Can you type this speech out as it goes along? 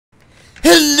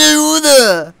Hello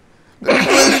there!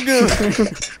 Welcome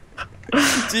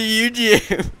to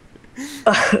YouTube.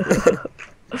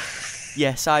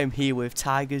 Yes, I'm here with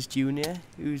Tigers Jr.,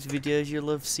 whose videos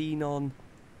you'll have seen on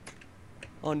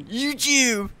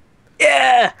YouTube.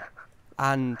 Yeah!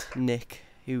 And Nick,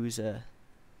 who's are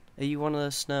you one of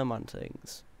the snowman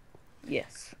things?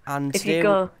 Yes. And If today you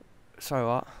go... sorry,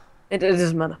 what? It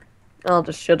doesn't matter. I'll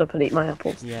just shut up and eat my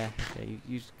apples. Yeah, okay,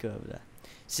 you just go over there.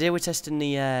 Today we're testing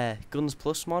the Guns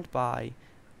Plus mod by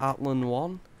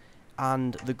addon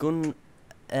and the gun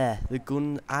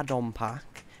add-on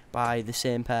pack by the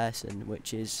same person,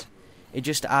 which is it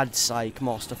just adds like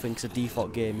more stuff in, 'cause a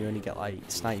default game you only get like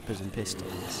snipers and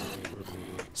pistols.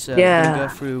 So Yeah. we're gonna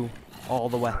go through all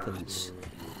the weapons.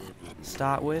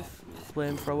 Start with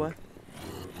flamethrower,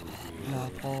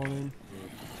 napalm,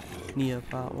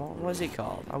 neopalm. What is it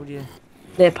called? How would you?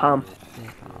 Napalm.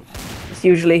 Napalm. It's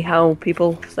usually how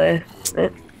people say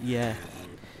it. Yeah.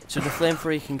 So the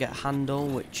flamethrower you can get handle,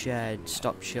 which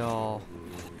stops your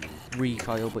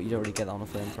recoil, but you don't really get that on a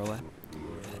flamethrower.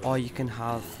 Or you can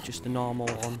have just a normal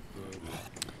one.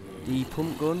 The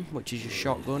pump gun, which is your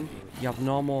shotgun. You have a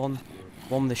normal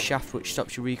one with the shaft, which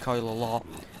stops your recoil a lot.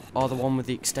 Or the one with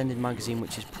the extended magazine,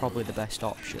 which is probably the best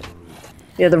option.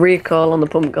 Yeah, the recoil on the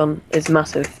pump gun is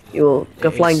massive. You'll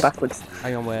go flying backwards.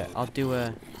 Hang on, wait. I'll do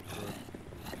a...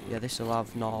 Yeah, this will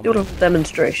have normal. Do a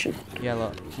demonstration. Yeah,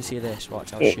 look. You can see this.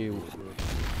 Watch, I'll Yeah. shoot.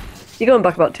 You're going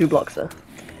back about 2 blocks there.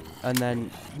 And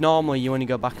then normally you only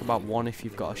go back about 1 if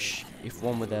you've got if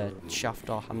one with a shaft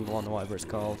or handle on or whatever it's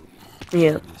called.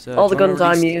 Yeah. So All the guns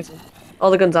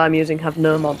I'm using have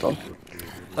no mods on.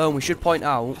 Oh, and we should point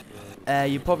out,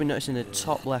 you probably noticed in the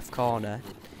top left corner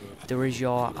there is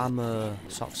your ammo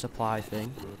sort of supply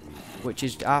thing, which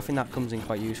is, I think that comes in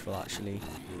quite useful actually.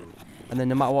 And then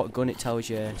no matter what gun, it tells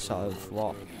you sort of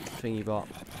what thing you got.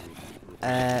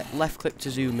 Left click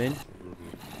to zoom in,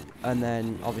 and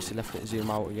then obviously left click to zoom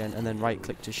out again, and then right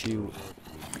click to shoot.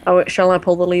 Oh, wait, shall I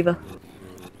pull the lever?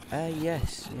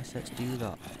 Yes, let's do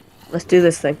that. Let's do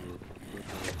this thing.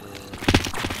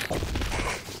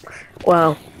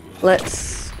 Wow.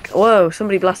 Let's... Whoa,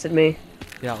 somebody blasted me.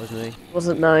 Yeah, that was me.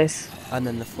 Wasn't nice. And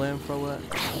then the flamethrower.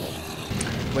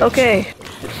 Which, Okay.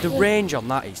 The range on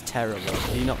that is terrible.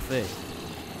 Do you not think?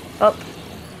 Up.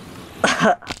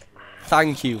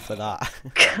 Thank you for that.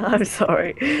 I'm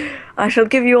sorry. I shall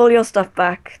give you all your stuff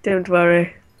back. Don't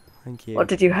worry. Thank you. What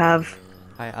did you have?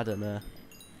 I don't know.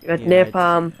 You had Yeah,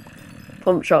 napalm,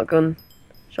 pump shotgun,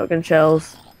 shotgun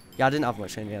shells. Yeah, I didn't have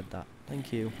much. I only had that.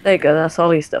 Thank you. There you go. That's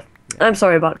all your stuff. Yeah. I'm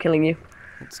sorry about killing you.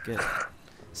 That's good.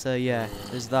 So yeah,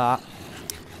 there's that.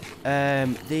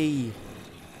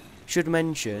 Should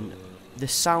mention the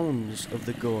sounds of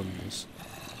the guns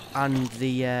and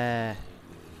the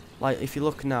like if you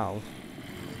look now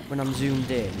when I'm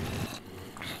zoomed in,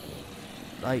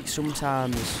 like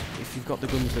sometimes if you've got the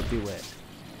guns that do it,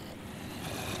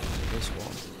 this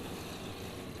one,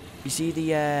 you see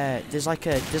the there's like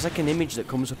an image that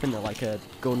comes up in there, like a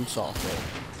gun sort of thing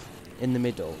in the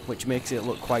middle, which makes it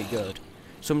look quite good.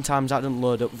 Sometimes that doesn't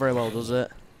load up very well, does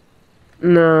it?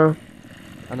 No.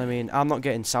 And I mean, I'm not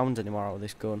getting sound anymore out of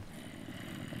this gun,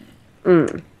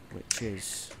 which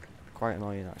is quite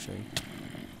annoying actually.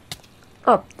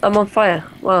 Oh, I'm on fire.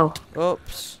 Wow.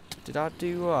 Oops, did I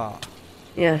do that?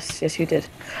 Yes, you did.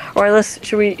 All right,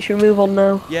 should we move on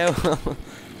now? Yeah, well,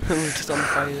 we're just on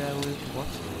fire there. What?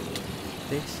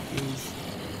 This is.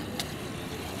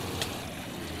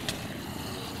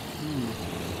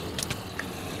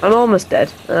 I'm almost dead.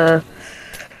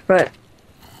 Right.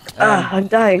 I'm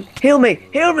dying. Heal me,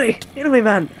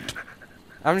 man.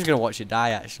 I'm just gonna watch you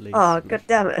die actually. Oh, god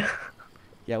damn it.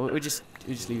 Yeah, we just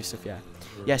leave stuff. Yeah.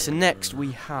 Yeah. So next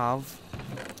we have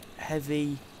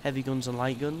heavy guns and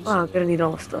light guns. Oh, I'm gonna need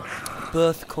all the stuff.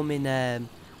 Both come in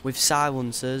with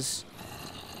silencers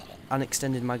and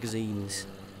extended magazines.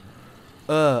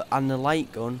 And the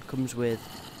light gun comes with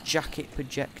jacket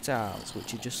projectiles,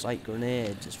 which are just like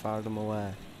grenades as far as I'm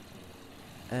aware.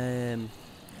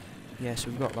 Yeah, so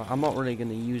we've got that. I'm not really going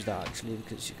to use that actually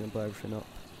because it's going to blow everything up.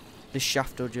 This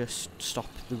shaft will just stop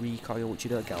the recoil, which you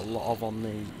don't get a lot of on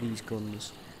these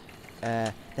guns.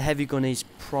 The heavy gun is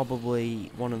probably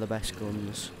one of the best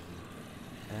guns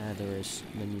there is.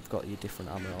 And then you've got your different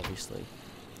ammo, obviously.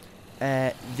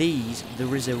 There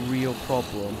is a real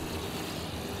problem.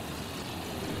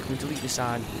 Can we delete the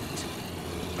sign?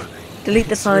 Delete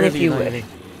the sign if you really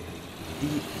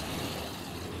wish.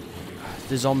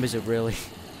 The zombies are really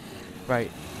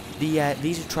right.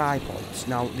 These are tripods.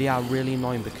 Now they are really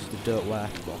annoying because they don't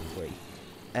work properly.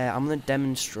 I'm gonna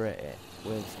demonstrate it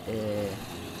with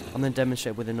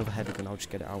another heavy gun. I'll just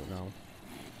get it out now.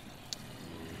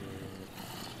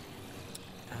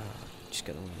 just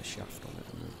get another shaft on it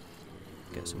and then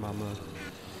get some ammo.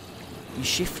 You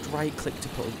shift right click to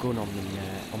put a gun on the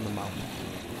mount,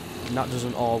 and that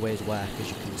doesn't always work, as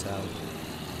you can tell.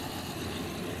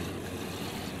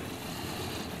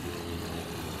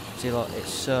 See, look,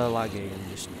 it's so laggy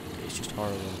and it's just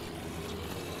horrible.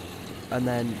 And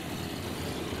then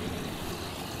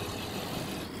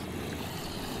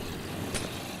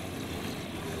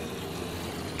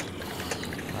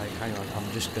right, hang on,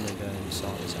 I'm just gonna go and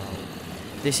sort this out.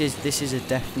 This is a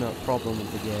definite problem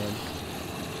with the game.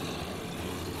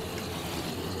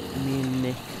 Me and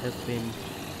Nick have been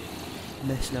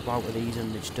messing about with these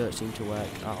and they just don't seem to work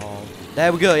at all.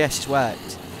 There we go, yes, it's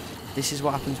worked. This is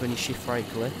what happens when you shift right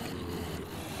click.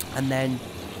 And then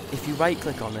if you right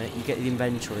click on it, you get the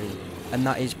inventory, and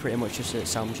that is pretty much just as it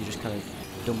sounds. You just kind of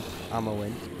dump ammo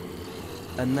in.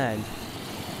 And then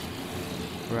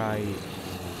right.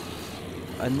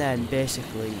 And then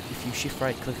basically if you shift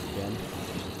right click again,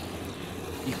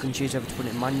 you can choose either to put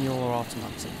it manual or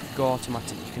automatic. If you go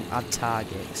automatic, you can add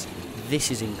targets. This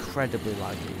is incredibly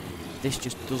laggy. This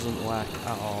just doesn't work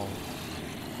at all.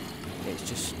 It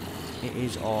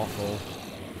is awful.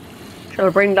 Shall I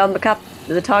bring down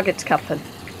the targets, Captain?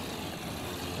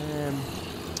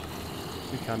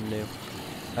 We can do.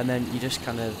 And then you just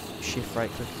kind of shift right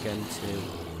click again to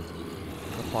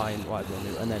apply and whatever you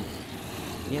do. And then,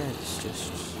 yeah, it's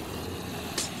just...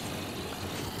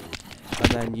 And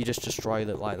then you just destroy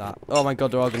it like that. Oh my god,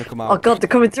 they're all going to come out. Oh god, they're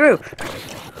coming through!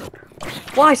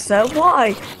 Why, sir?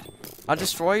 Why? I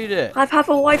destroyed it! I have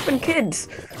a wife and kids!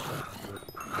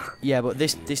 Yeah, but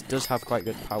this does have quite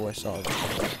good power, sort of.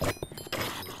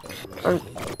 I'm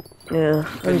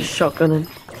just shotgunning.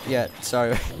 Yeah,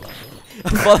 sorry. I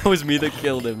thought it was me that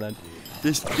killed him then.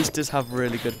 This does have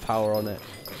really good power on it.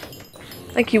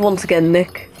 Thank you once again,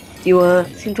 Nick. You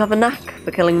seem to have a knack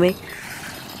for killing me.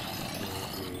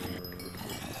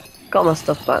 Got my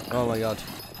stuff back. Oh my god.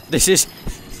 This is...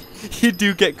 You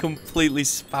do get completely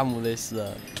spammed with this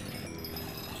though.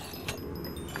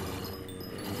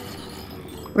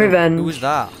 Revenge. Who was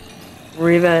that?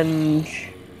 Revenge.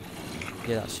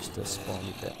 Yeah, that's just a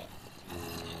spawn bit.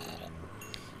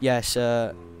 Yes,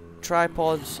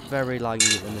 tripods very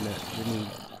laggy at the minute. We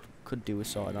could do with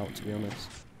sorting out, to be honest.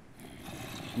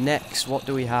 Next, what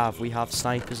do we have? We have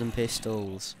snipers and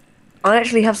pistols. I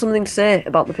actually have something to say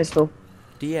about the pistol.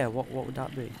 Yeah, what would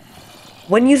that be?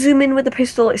 When you zoom in with the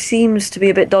pistol, it seems to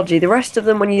be a bit dodgy. The rest of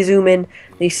them, when you zoom in,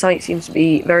 the sight seems to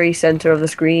be very centre of the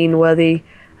screen where the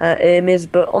aim is.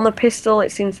 But on the pistol,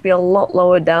 it seems to be a lot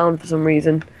lower down for some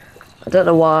reason. I don't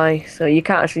know why. So you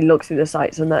can't actually look through the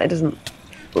sights on that. It doesn't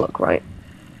look right.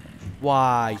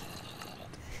 Why?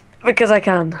 Because I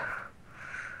can.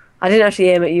 I didn't actually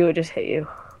aim at you, it just hit you.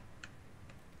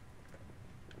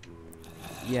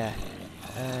 Yeah.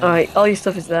 Alright, all your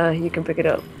stuff is there. You can pick it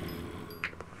up.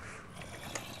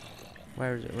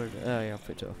 Where is it? Oh yeah, I'll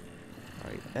pick it up.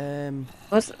 Right.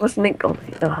 What's Nick gone?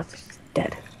 Oh, he's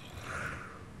dead.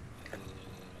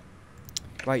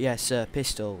 Right, yes,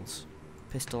 pistols.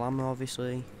 Pistol ammo,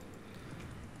 obviously.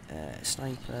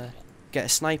 Sniper. Get a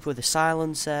sniper with a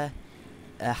silencer,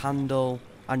 a handle,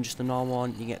 and just a normal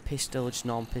one. You get pistol, just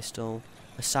normal pistol,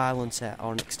 a silencer,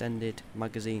 or an extended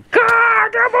magazine.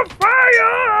 God, I'm on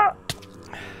fire!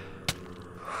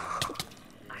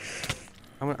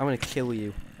 I'm gonna kill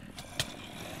you.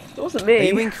 It wasn't me. Are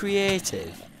you in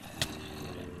creative?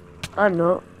 I'm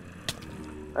not.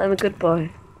 I'm a good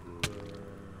boy.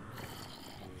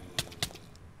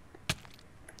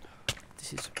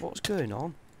 This is what's going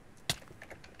on. It's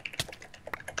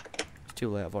too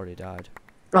late. I've already died.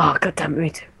 Oh, god damn it, me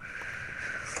too.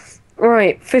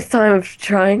 Right, 5th time of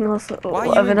trying, or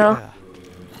whatever now.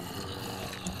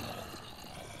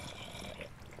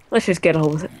 Let's just get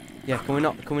on with it. Yeah, can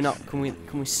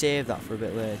we save that for a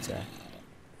bit later?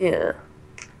 Yeah.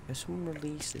 Can someone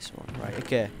release this one? Right,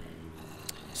 okay.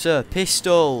 So,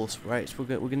 pistols. Right, so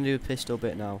we're gonna do a pistol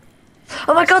bit now.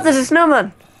 Oh my god, there's a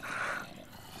snowman!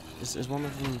 There's one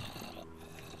of them.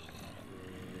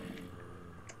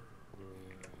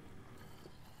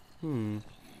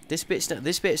 This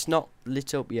bit's not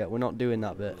lit up yet. We're not doing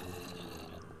that bit.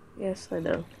 Yes, I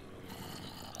know.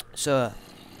 So,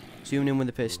 zooming in with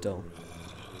the pistol.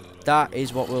 That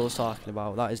is what Will's talking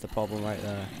about. That is the problem right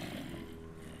there.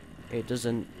 It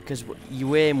doesn't, because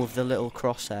you aim with the little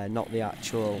crosshair, not the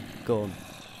actual gun,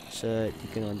 so you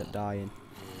can end up dying.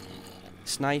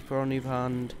 Sniper, on the other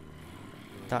hand,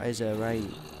 that is a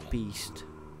right beast.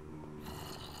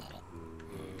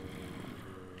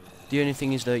 The only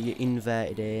thing is that you're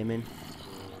inverted aiming,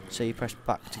 so you press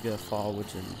back to go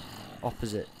forwards and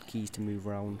opposite keys to move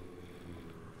around.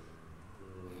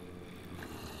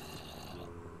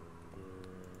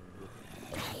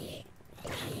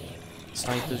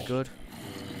 Sniper's good.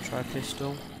 Try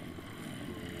pistol.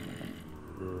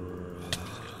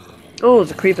 Oh,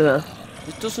 there's a creeper there.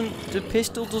 It doesn't. The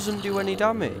pistol doesn't do any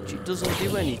damage. It doesn't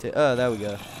do anything. Oh, there we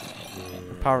go.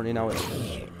 Apparently now it's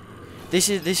good.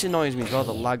 This annoys me. Got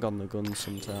the lag on the guns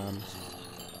sometimes.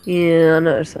 Yeah, I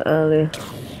noticed that earlier.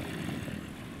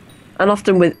 And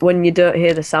often when you don't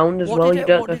hear the sound as well, you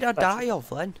don't. What did I die of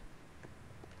then?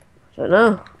 I don't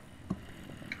know.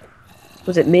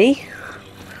 Was it me?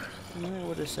 I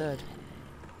would have said.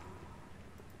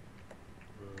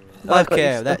 Oh,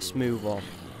 Okay, let's move on.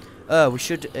 We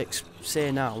should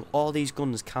say now, all these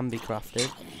guns can be crafted.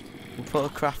 We'll put a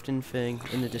crafting thing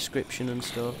in the description and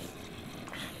stuff.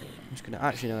 I'm just gonna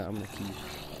actually know what I'm gonna keep.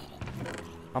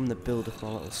 I'm the builder for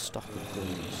my little stock of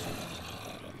guns.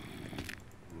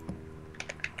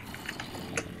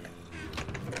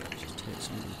 Just take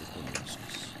some of the guns.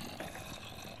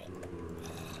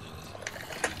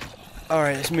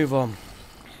 Alright, let's move on.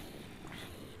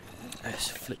 Let's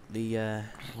flip the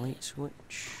light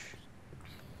switch.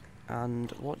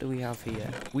 And what do we have here?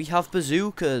 We have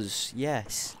bazookas,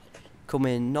 yes. Come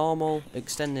in normal,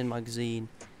 extending magazine,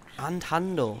 and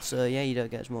handle. So yeah, you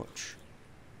don't get as much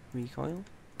recoil.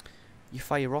 You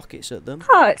fire rockets at them.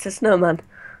 Oh, it's a snowman.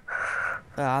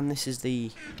 And this is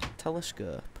the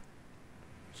telescope.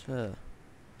 So,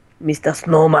 Mr.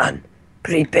 Snowman,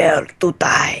 prepare to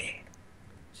die.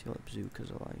 see what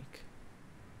bazookas are like.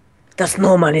 The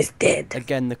snowman is dead.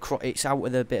 Again, it's out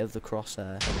with a bit of the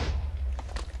crosshair.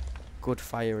 Good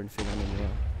firing thing on them, yeah.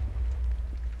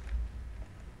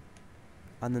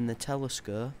 And then the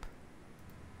telescope.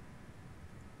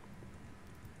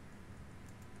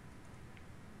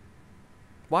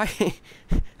 Why?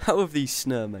 How have these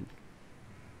snowmen?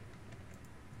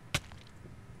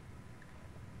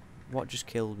 What just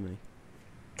killed me?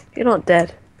 You're not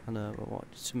dead. I know, but what?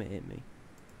 Something hit me.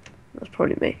 That's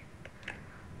probably me.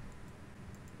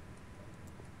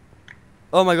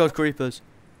 Oh my god, creepers!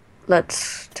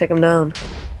 Let's take him down.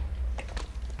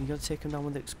 You gotta take them down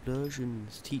with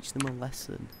explosions. Teach them a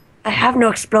lesson. I have no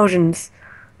explosions.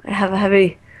 I have a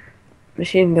heavy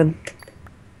machine gun.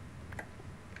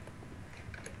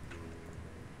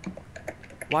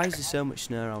 Why is there so much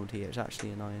snow around here? It's actually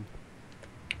annoying.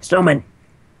 Snowman.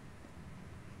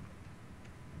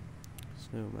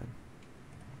 Snowman.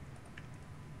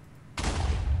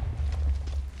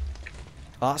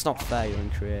 Oh, that's not fair, you're in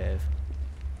creative.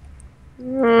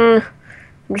 I'm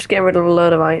just getting rid of a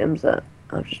load of items that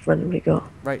I've just randomly got.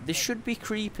 Right, there should be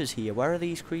creepers here. Where are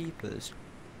these creepers?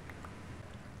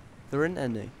 There aren't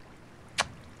any.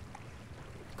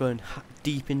 Going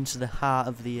deep into the heart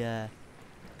of the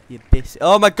abyss.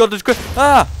 Oh my god, there's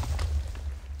ah!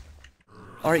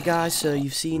 Alright guys, so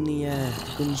you've seen the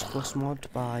Guns Plus mod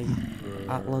by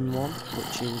Addon 1,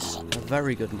 which is a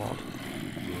very good mod.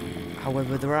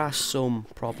 However, there are some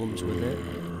problems with it.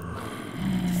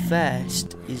 The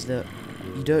first is that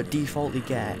you don't defaultly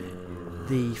get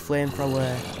the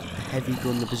flamethrower, the heavy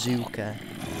gun, the bazooka,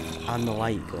 and the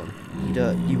light gun.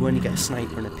 You only get a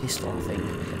sniper and a pistol, I think,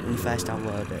 when you first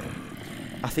download it.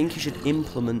 I think you should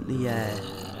implement the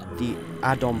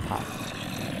add-on pack,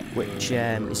 which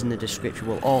is in the description.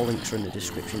 Well, all links are in the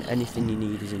description. Anything you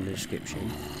need is in the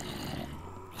description.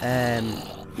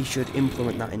 You should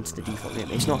implement that into the default game.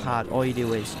 It's not hard. All you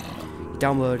do is you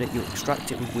download it, you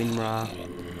extract it with WinRAR,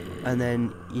 and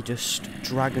then you just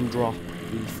drag and drop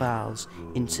the files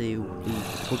into the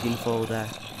plugin folder,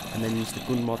 and then use the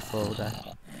gun mod folder.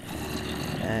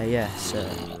 Yeah, so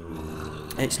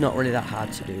it's not really that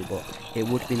hard to do, but it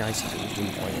would be nice if it was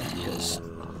done for you, because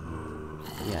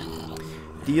yeah.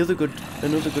 Another good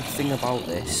thing about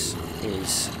this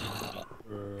is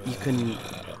you can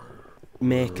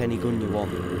make any gun you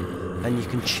want, and you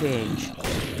can change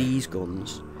these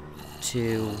guns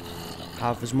to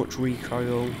have as much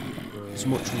recoil, as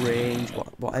much range,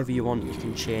 whatever you want. You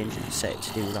can change and set it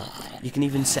to do that. You can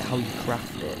even set how you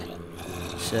craft it.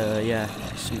 So yeah,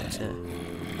 something to.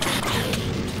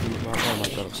 Oh my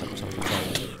god, I've set myself on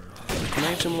fire. Can I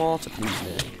have some water, please,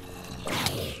 Nick?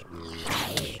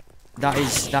 That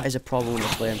is a problem with the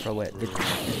flamethrower. They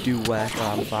do work, but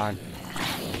I'm fine.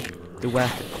 They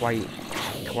work at quite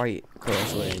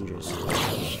close ranges.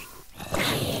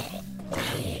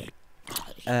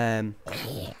 A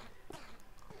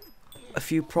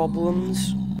few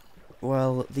problems.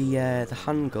 Well, the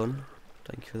handgun.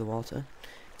 Thank you for the water.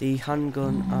 The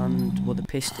handgun and the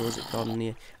pistol, as it's called in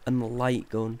here, and the light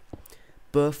gun.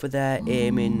 Both are there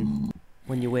aiming.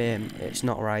 When you aim, it's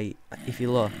not right. If you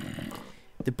look,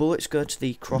 the bullets go to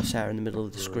the crosshair in the middle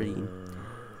of the screen,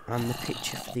 and the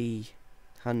picture for the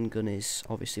handgun is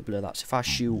obviously below that. So if I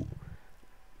shoot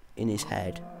in his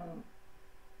head,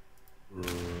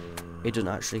 it doesn't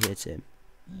actually hit him.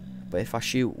 But if I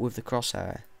shoot with the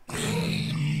crosshair,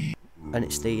 and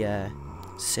it's the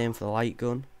same for the light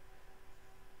gun,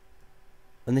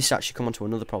 and this actually come onto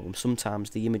another problem.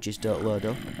 Sometimes the images don't load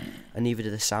up, and neither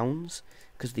do the sounds,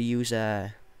 because they use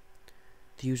a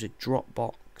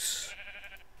Dropbox.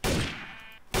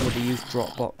 Well, they use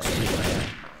Dropbox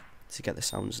to get the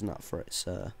sounds and that for it.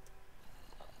 So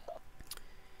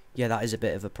yeah, that is a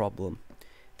bit of a problem.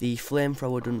 The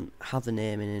flamethrower doesn't have the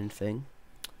name in anything,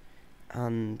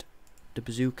 and the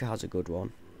bazooka has a good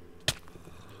one.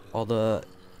 Although,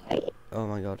 oh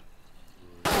my god.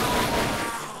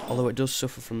 Although it does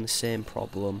suffer from the same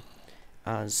problem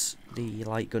as the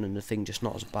light gun and the thing, just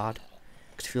not as bad.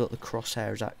 Because I feel like the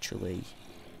crosshair is actually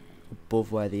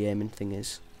above where the aiming thing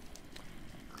is.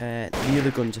 The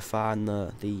other guns are fine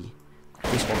though. This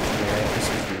one's great. This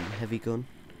is the heavy gun.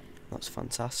 That's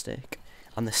fantastic.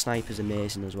 And the sniper's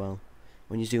amazing as well.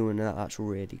 When you're doing that, that's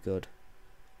really good.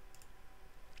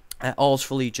 All's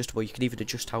fully adjustable. You can even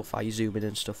adjust how far you zoom in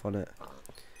and stuff on it.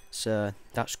 So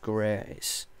that's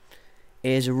great. It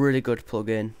is a really good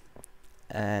plugin.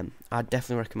 I'd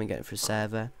definitely recommend getting it for a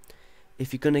server.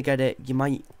 If you're gonna get it,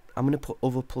 I'm gonna put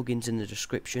other plugins in the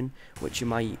description, which you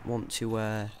might want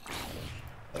to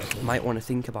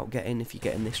think about getting if you're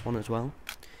getting this one as well.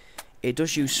 It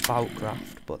does use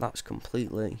spoutcraft, but it's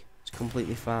completely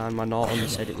fine. My Norton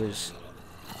said it was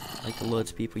like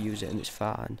loads of people use it and it's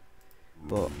fine.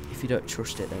 But if you don't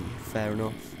trust it, then fair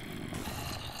enough.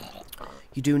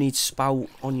 You do need spout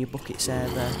on your bukkit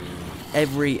server.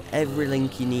 Every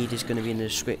link you need is going to be in the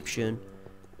description,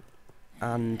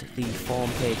 and the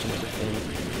form page and everything.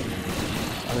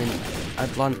 I mean,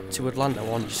 Atlanta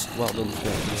one, just well done for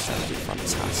it. It's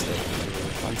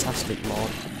fantastic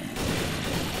mod,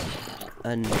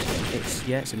 and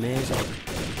it's amazing.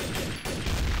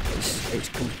 It's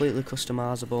completely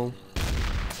customizable.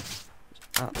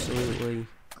 Absolutely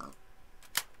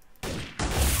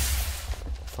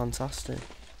fantastic.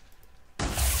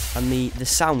 And the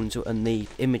sounds and the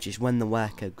images when they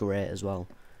work are great as well.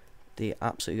 They're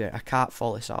absolutely great. I can't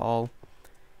fault this at all.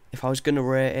 If I was going to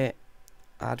rate it,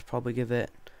 I'd probably give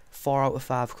it 4 out of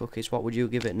 5 cookies. What would you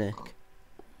give it, Nick?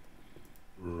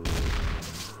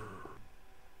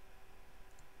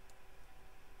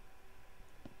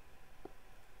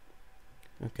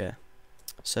 Okay.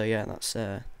 So yeah, that's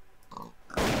 4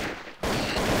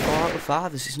 out of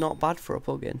 5. This is not bad for a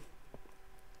plugin.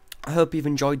 I hope you've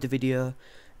enjoyed the video.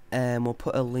 We'll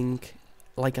put a link,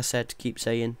 like I said, keep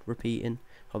saying, repeating,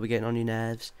 probably getting on your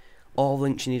nerves. All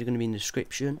links you need are going to be in the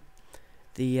description.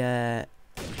 A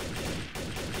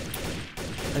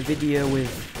video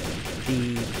with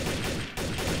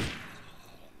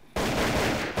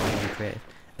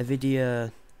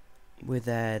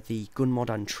the gun mod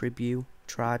and tribu,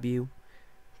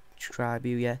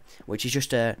 yeah, which is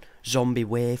just a zombie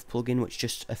wave plugin, which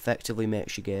just effectively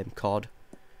makes your game COD.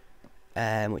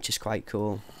 Which is quite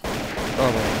cool.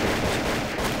 Oh my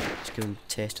god, let's give him a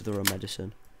taste of their own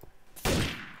medicine.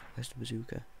 Where's the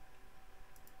bazooka?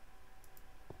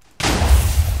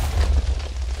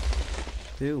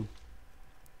 Boom.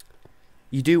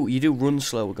 You do run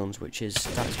slower guns, that's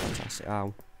fantastic.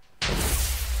 Ow.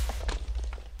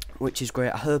 Which is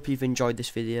great. I hope you've enjoyed this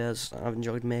video. I've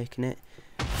enjoyed making it.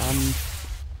 And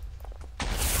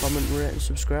comment, rate and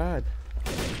subscribe.